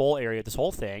is this whole area, this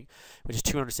whole thing, which is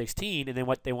 216, and then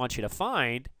what they want you to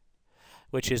find,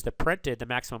 which is the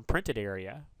maximum printed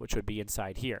area, which would be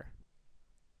inside here.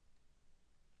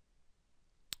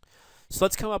 So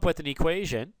let's come up with an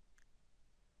equation.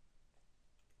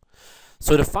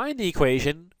 So to find the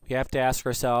equation, we have to ask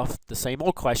ourselves the same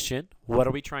old question. What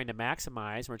are we trying to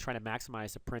maximize? We're trying to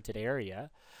maximize the printed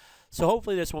area. So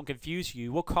hopefully this won't confuse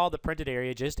you. We'll call the printed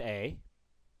area just A.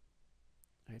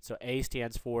 All right, so A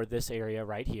stands for this area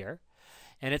right here.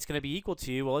 And it's going to be equal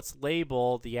to, well, let's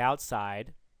label the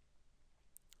outside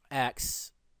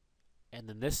X and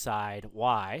then this side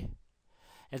Y.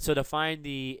 And so to find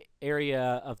the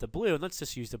area of the blue, and let's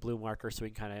just use the blue marker so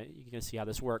we can you can see how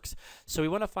this works. So we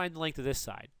want to find the length of this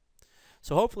side.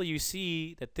 So hopefully you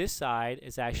see that this side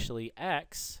is actually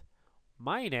X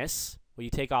minus, well, you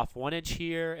take off 1 inch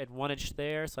here and 1 inch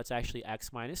there, so that's actually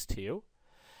X minus 2.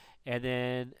 And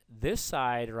then this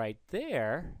side right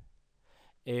there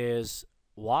is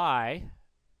Y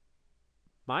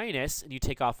minus, and you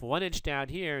take off 1 inch down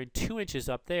here and 2 inches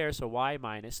up there, so Y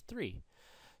minus 3.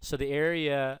 So the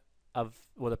area of,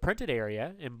 well, the printed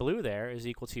area in blue there is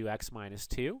equal to X minus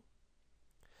 2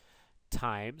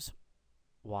 times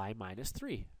Y minus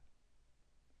 3.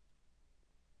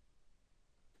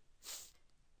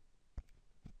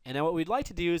 And now what we'd like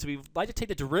to do is we'd like to take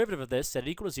the derivative of this, set it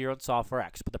equal to 0, and solve for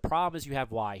X. But the problem is you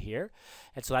have Y here,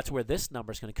 and so that's where this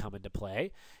number is going to come into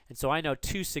play. And so I know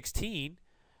 216,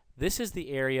 this is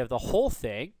the area of the whole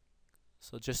thing.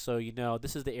 So just so you know,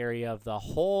 this is the area of the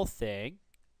whole thing.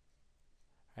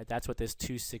 Right, that's what this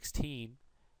 216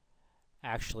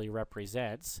 actually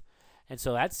represents. And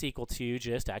so that's equal to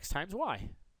just X times Y.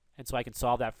 And so I can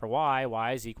solve that for Y.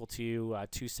 Y is equal to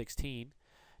 216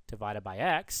 divided by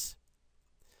X.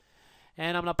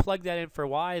 And I'm going to plug that in for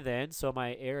Y then. So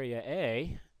my area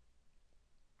A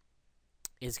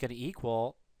is going to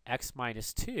equal X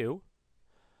minus 2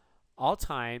 all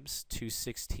times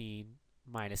 216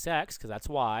 minus X, because that's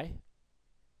Y.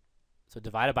 So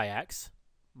divided by X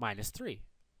minus 3.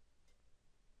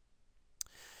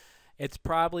 It's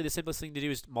probably the simplest thing to do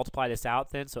is multiply this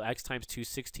out then. So X times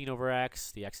 216 over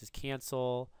X, the X's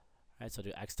cancel. Right, so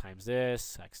do X times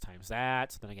this, X times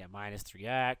that. So then I get minus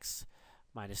 3X.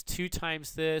 Minus 2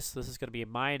 times this. So this is going to be a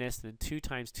minus. And then 2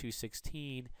 times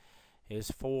 216 is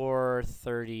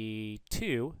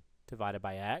 432 divided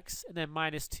by X. And then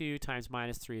minus 2 times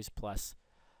minus 3 is plus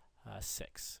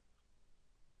 6.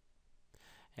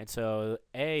 And so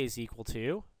A is equal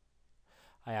to,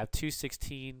 I have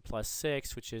 216 plus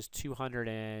 6, which is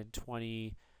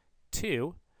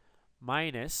 222,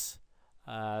 minus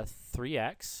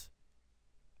 3x,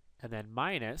 and then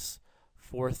minus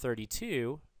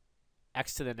 432,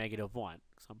 x to the negative 1.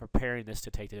 So I'm preparing this to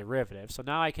take the derivative. So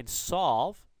now I can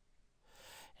solve,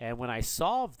 and when I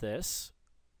solve this,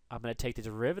 I'm going to take the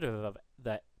derivative of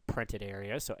the printed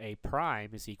area, so A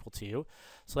prime is equal to,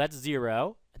 so that's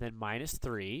 0, and then minus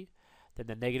 3. Then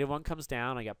the negative 1 comes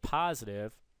down, I get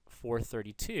positive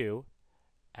 432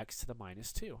 x to the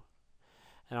minus 2.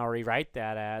 And I'll rewrite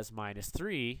that as minus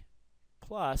 3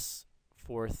 plus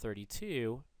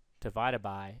 432 divided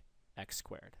by x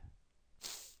squared.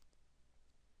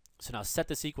 So now set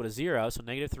this equal to 0, so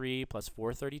negative 3 plus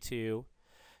 432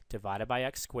 divided by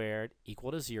x squared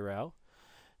equal to 0.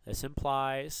 This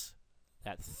implies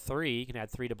that 3, you can add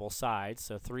 3 to both sides,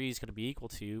 so 3 is going to be equal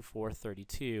to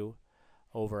 432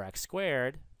 over x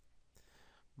squared.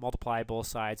 Multiply both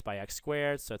sides by x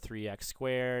squared, so 3x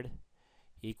squared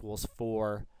equals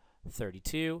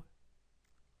 432.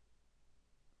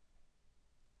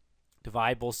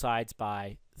 Divide both sides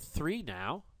by 3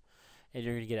 now, and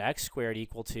you're going to get x squared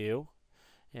equal to,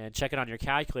 and check it on your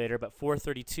calculator, but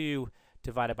 432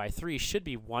 divided by 3 should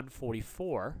be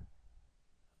 144.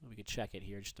 We could check it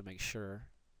here just to make sure.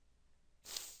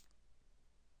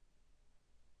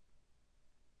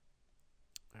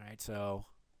 All right, so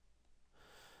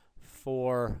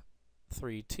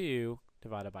 432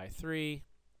 divided by 3,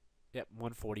 yep,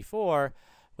 144,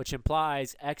 which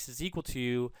implies x is equal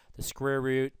to the square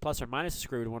root plus or minus the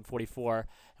square root of 144,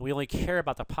 and we only care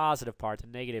about the positive part. The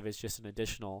negative is just an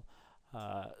additional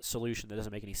solution that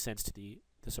doesn't make any sense to the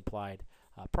supplied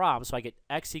problem. So I get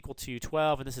x equal to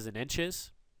 12, and this is in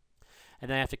inches. And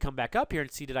then I have to come back up here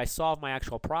and see, did I solve my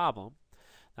actual problem?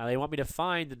 Now they want me to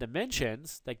find the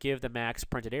dimensions that give the max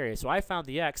printed area. So I found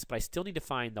the x, but I still need to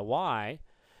find the y.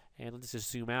 And let's just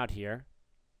zoom out here.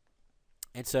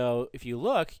 And so if you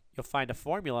look, you'll find a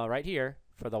formula right here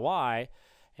for the y.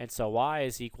 And so y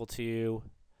is equal to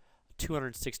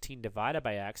 216 divided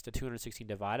by x to 216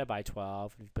 divided by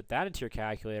 12. If you put that into your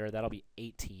calculator, that'll be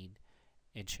 18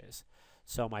 inches.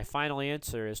 So my final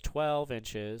answer is 12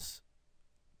 inches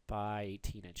by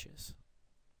 18 inches.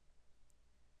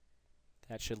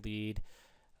 That should lead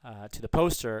to the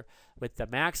poster with the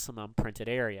maximum printed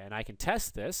area. And I can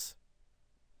test this.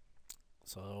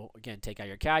 So again, take out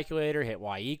your calculator, hit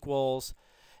y equals,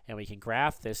 and we can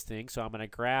graph this thing. So I'm going to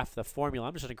graph the formula.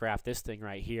 I'm just going to graph this thing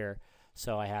right here.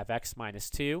 So I have x minus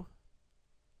 2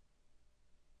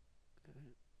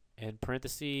 in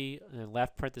parenthesis, and then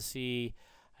left parenthesis,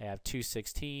 I have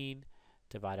 216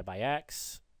 divided by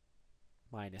x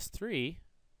minus 3.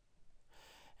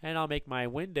 And I'll make my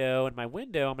window. In my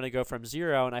window, I'm going to go from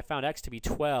 0, and I found x to be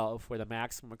 12, where the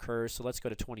maximum occurs. So let's go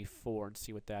to 24 and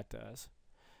see what that does.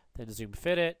 Then zoom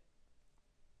fit it.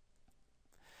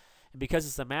 And because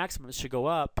it's the maximum, it should go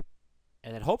up,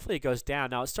 and then hopefully it goes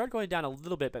down. Now, it started going down a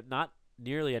little bit, but not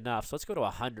nearly enough. So let's go to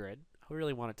 100. I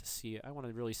really want it to see it. I want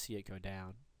to really see it go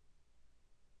down.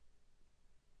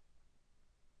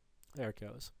 There it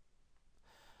goes.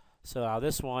 So now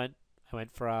this one, I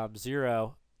went from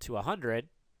 0 to 100,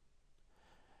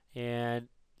 and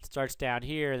it starts down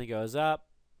here, and it goes up,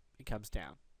 and comes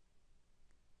down.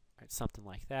 Right, something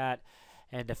like that.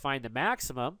 And to find the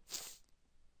maximum,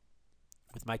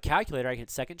 with my calculator, I can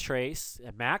second trace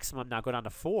a maximum. Now go down to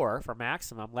 4 for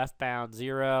maximum. Left bound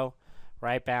 0,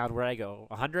 right bound, where I go?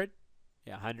 100?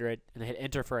 Yeah, 100. And hit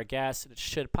enter for a guess, and it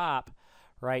should pop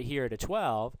right here to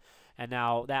 12. And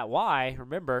now that y,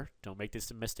 remember, don't make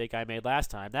this mistake I made last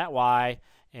time. That y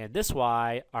and this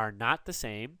y are not the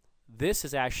same. This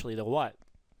is actually the what?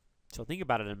 So think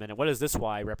about it in a minute. What does this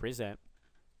y represent?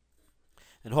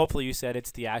 And hopefully you said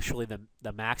it's actually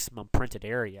the maximum printed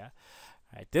area.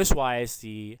 All right, this y is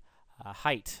the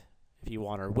height, if you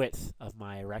want, or width of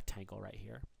my rectangle right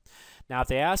here. Now, if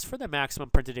they asked for the maximum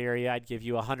printed area, I'd give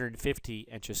you 150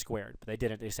 inches squared. But they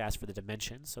didn't. They just asked for the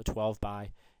dimensions, so 12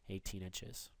 by 18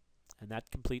 inches. And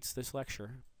that completes this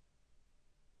lecture.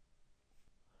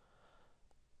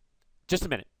 Just a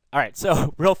minute. All right,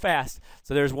 so real fast.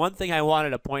 So there's one thing I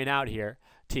wanted to point out here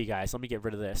to you guys. Let me get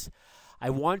rid of this. I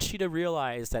want you to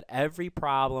realize that every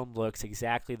problem looks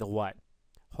exactly the what?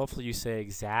 Hopefully you say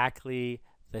exactly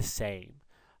the same.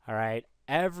 All right,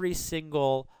 every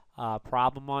single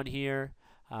problem on here.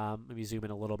 Let me zoom in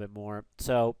a little bit more.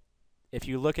 So if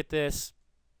you look at this,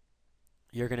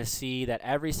 you're going to see that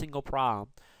every single problem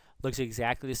looks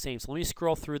exactly the same. So let me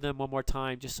scroll through them one more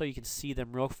time just so you can see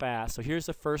them real fast. So here's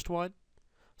the first one.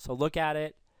 So look at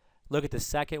it. Look at the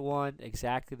second one,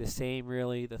 exactly the same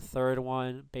really. The third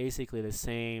one, basically the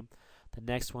same. The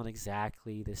next one,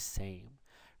 exactly the same.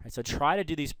 All right, so try to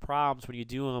do these problems when you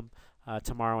do them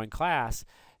tomorrow in class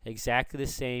exactly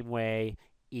the same way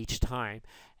each time.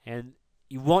 And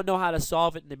you won't know how to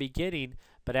solve it in the beginning,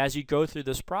 but as you go through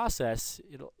this process,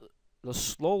 it'll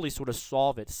slowly sort of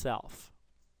solve itself.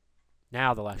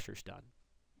 Now the lecture's done.